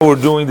We're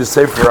doing the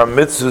Sefer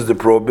HaMitzvahs, the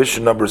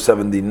prohibition number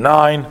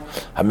 79,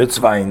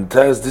 HaMitzvah in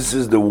Tez. This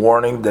is the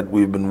warning that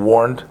we've been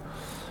warned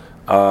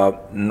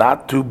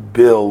not to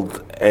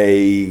build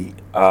a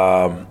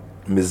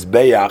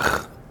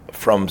Mizbeach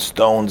from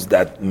stones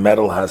that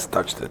metal has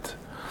touched it.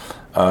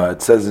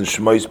 It says in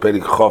Shmois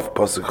Perik Chof,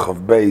 Pasuk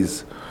Chof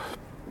Beis,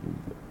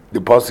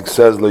 the Pasuk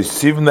says, Lo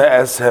sivne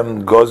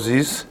eshem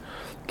gozis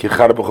ki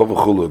charbach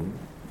v'chulu.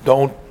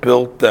 Don't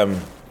build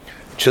them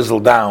chisel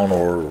down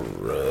or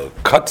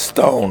cut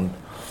stone,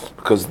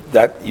 because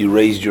that you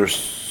raised your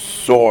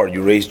sword,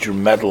 you raised your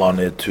metal on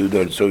it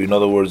too. So in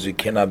other words, it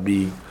cannot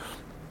be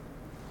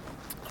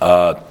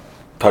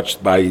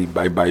touched by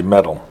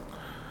metal.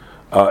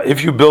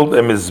 If you build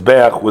a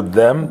mizbeach with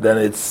them, then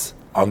it's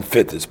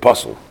unfit, it's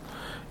puzzle,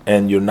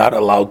 and you're not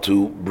allowed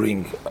to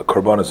bring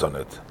korbanos on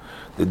it.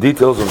 The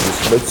details of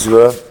this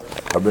mitzvah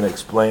have been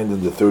explained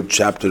in the 3rd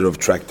chapter of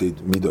Tractate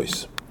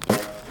Midos.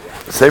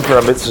 Sefer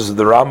HaMitzvahs is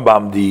the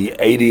Rambam, the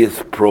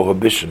 80th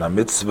prohibition,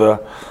 HaMitzvah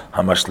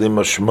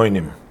HaMashlima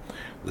Shmoinim.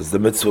 This is the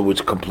mitzvah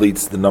which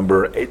completes the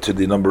number 8 to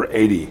the number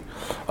 80.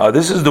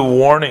 This is the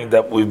warning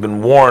that we've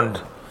been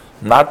warned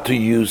not to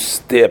use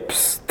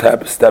steps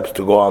to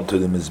go onto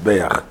the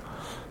Mizbeach,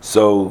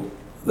 so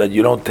that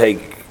you don't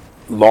take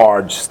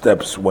large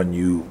steps when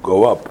you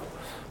go up,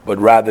 but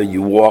rather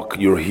you walk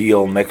your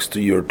heel next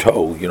to your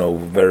toe,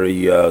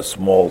 very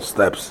small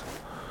steps.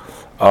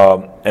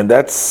 And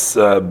that's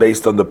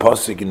based on the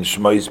pasuk in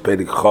Shmois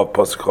Perik Chav,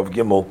 pasuk Chav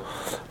Gimel,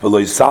 V'lo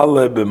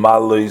yisale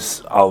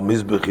b'malois al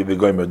mizbechi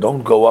v'goymer.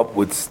 Don't go up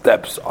with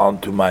steps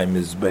onto my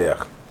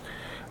mizbeach.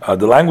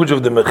 The language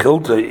of the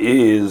Mechilta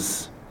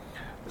is,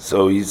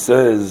 so he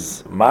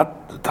says,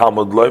 Mat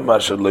Talmud loy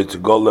masher loy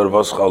tegoler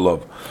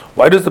v'schalov.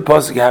 Why does the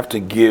pasuk have to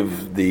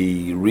give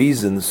the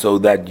reason so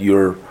that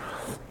your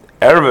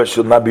erva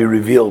should not be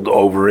revealed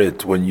over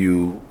it when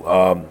you?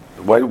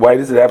 Why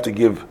does it have to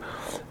give?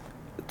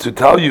 To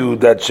tell you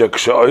that so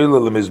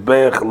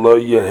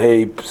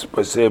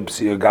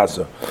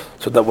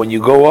that when you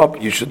go up,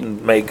 you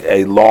shouldn't make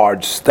a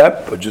large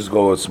step, but just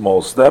go a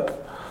small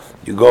step.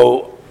 You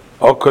go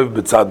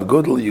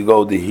you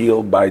go the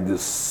heel by the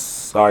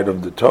side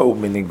of the toe,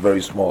 meaning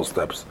very small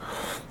steps.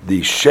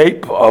 The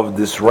shape of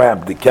this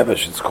ramp, the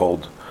kevesh it's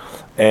called,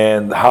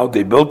 and how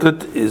they built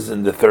it is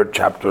in the 3rd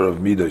chapter of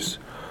Midos.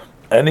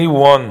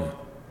 Anyone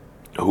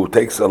who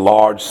takes a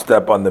large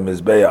step on the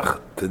Mizbeach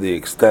to the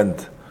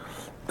extent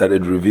that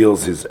it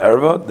reveals his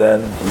erva, then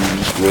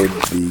he would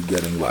be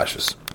getting lashes.